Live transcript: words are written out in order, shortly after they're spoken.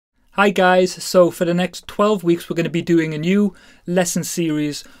Hi guys, so for the next 12 weeks we're going to be doing a new lesson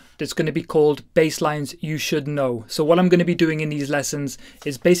series that's going to be called Baselines You Should Know. So what I'm going to be doing in these lessons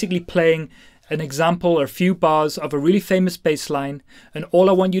is basically playing an example or a few bars of a really famous bass line, and all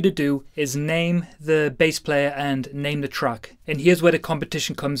I want you to do is name the bass player and name the track. And here's where the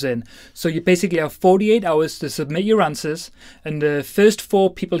competition comes in. So you basically have 48 hours to submit your answers, and the first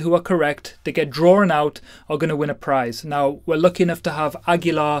 4 people who are correct that get drawn out are going to win a prize. Now we're lucky enough to have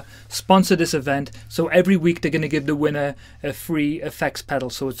Aguilar sponsor this event, so every week they're going to give the winner a free effects pedal,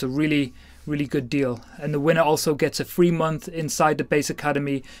 so it's a really good deal. And the winner also gets a free month inside the Bass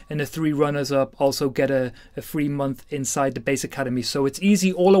Academy, and the 3 runners up also get a free month inside the Bass Academy. So it's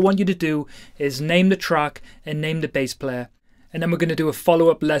easy. All I want you to do is name the track and name the bass player. And then we're going to do a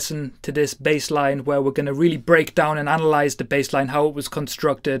follow-up lesson to this bass line where we're going to really break down and analyze the bass line, how it was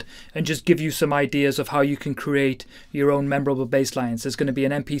constructed, and just give you some ideas of how you can create your own memorable bass lines. There's going to be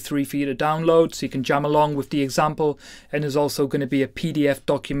an MP3 for you to download so you can jam along with the example, and there's also going to be a PDF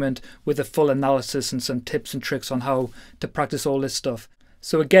document with a full analysis and some tips and tricks on how to practice all this stuff.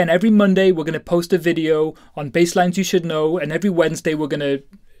 So again, every Monday we're going to post a video on bass lines you should know, and every Wednesday we're going to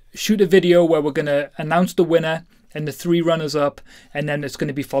shoot a video where we're going to announce the winner and the 3 runners up, and then it's going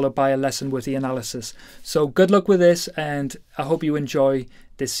to be followed by a lesson with the analysis. So good luck with this, and I hope you enjoy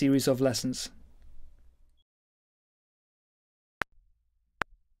this series of lessons.